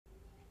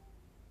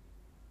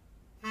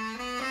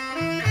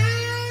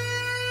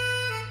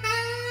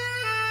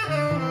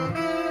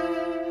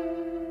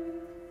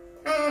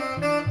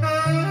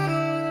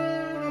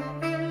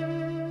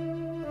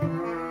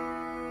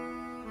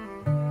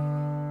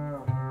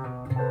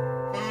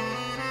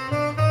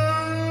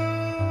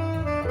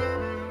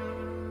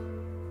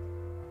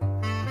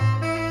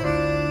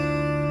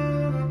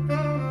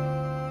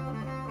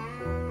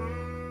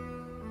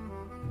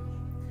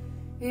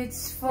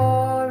It's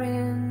 4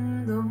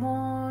 in the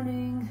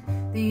morning,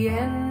 the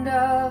end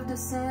of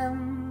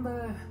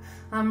December.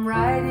 I'm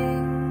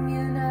writing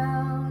you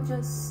now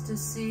just to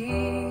see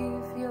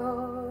if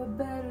you're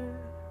better.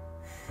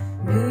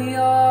 New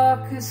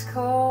York is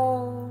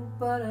cold,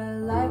 but I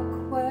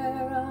like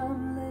where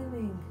I'm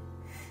living.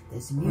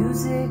 There's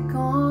music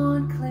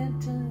on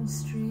Clinton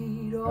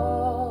Street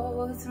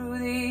all through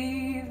the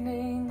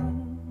evening.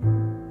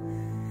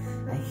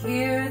 I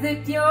hear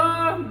that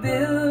you're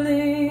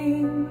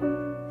building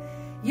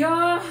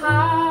your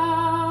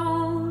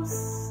house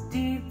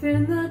deep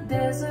in the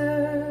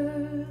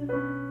desert.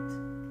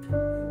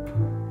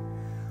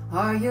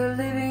 Are you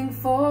living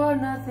for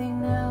nothing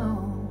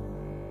now?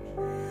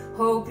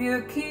 Hope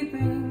you're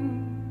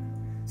keeping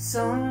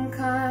some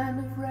kind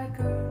of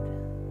record.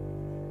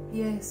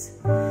 Yes.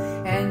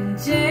 And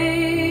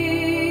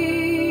Jane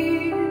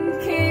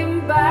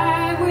came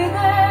by with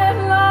that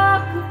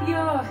lock of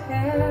your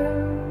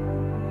hair.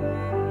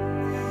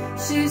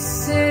 She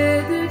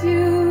said that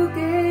you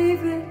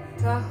gave it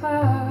to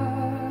her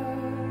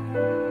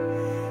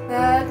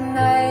that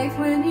night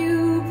when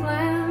you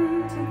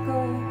planned to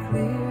go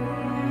clear.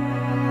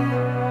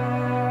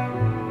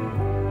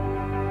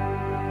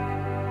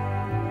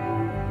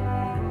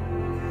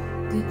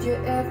 Did you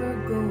ever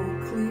go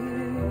clear?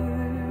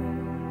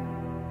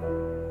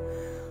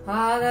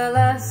 The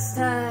last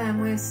time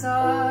we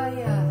saw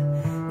you,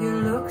 you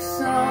looked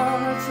so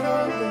much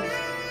older.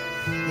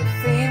 Your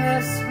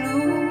famous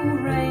blue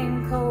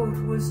raincoat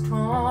was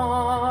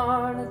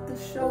torn at the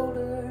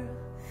shoulder.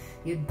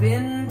 You'd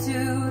been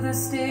to the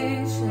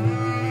station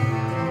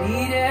to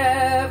meet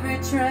every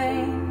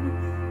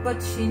train,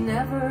 but she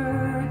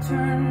never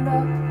turned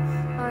up.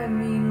 I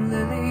mean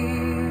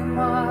Lily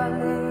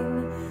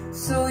Marlene.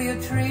 So you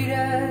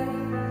treated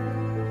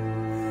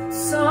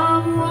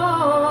some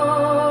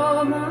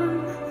woman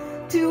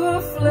to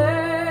a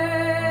flake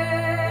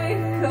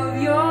of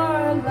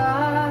your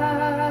life.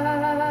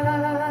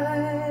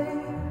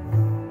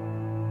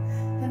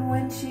 And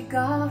when she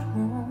got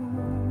home,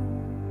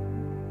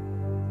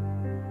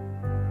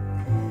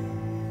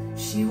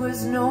 she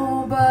was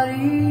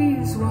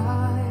nobody's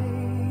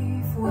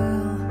wife.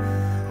 Well,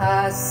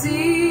 I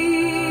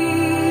see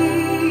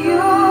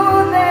you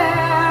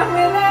there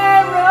with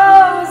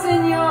arrows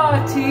in your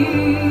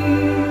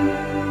teeth.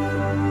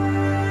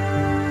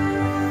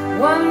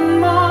 One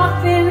more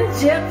thin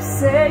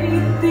gypsy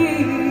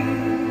thief.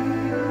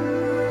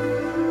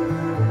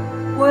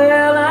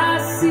 Well, I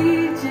see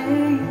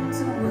Jane's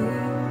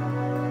awake.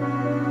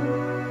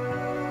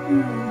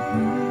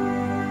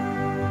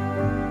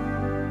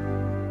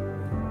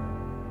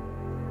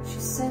 She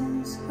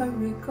sends her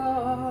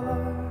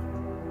regards.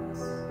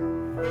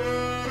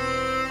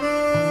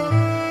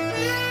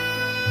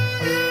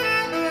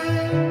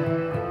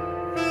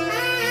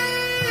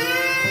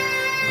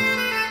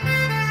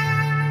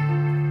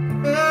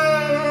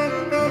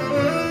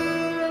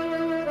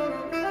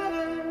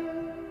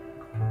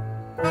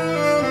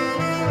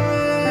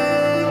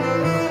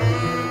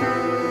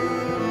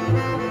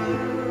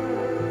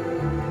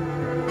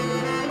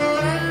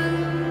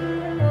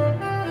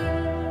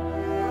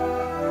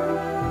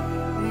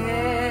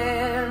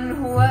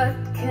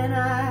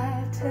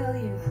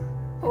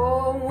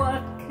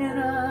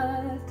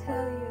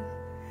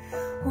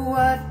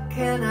 What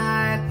can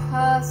I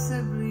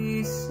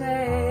possibly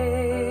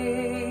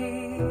say?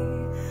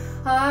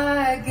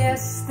 I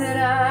guess that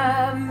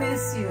I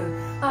miss you.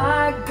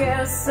 I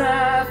guess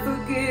I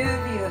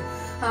forgive you.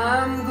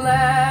 I'm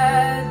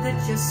glad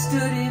that you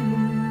stood in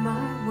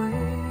my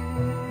way.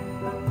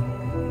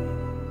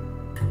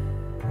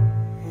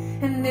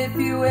 And if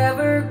you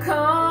ever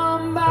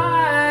come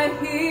by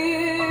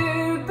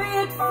here, be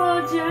it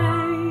for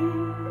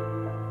Jane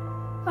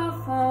or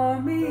for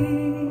me,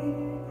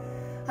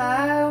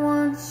 I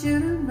want you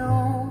to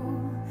know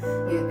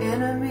your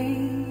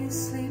enemy is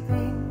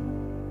sleeping.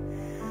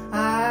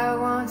 I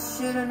want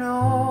you to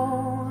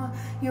know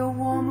your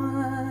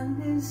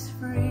woman is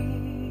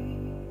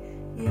free.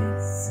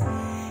 Yes.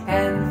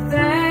 And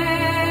thanks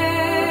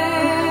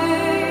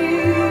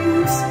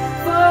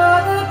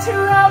for the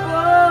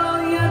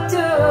trouble you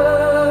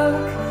took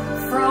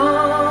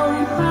from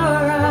her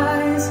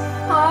eyes.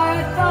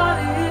 I thought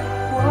it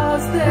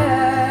was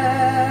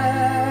there,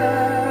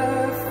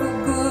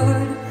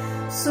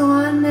 so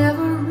I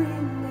never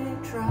really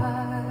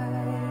tried.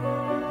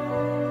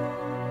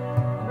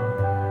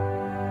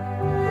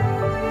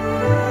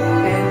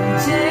 And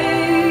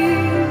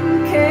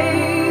Jane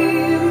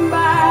came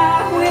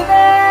by with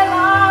a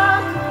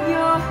lock of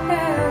your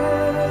hair.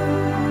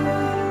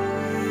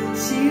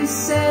 She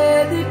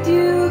said that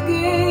you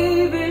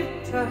gave it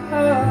to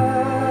her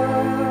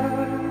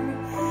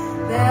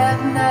that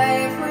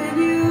night when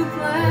you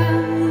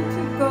planned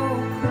to go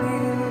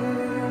clear.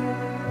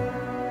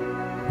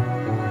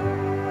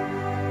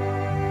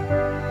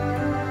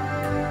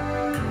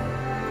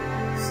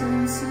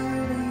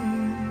 Sincerely,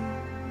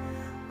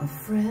 a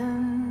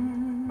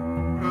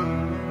friend.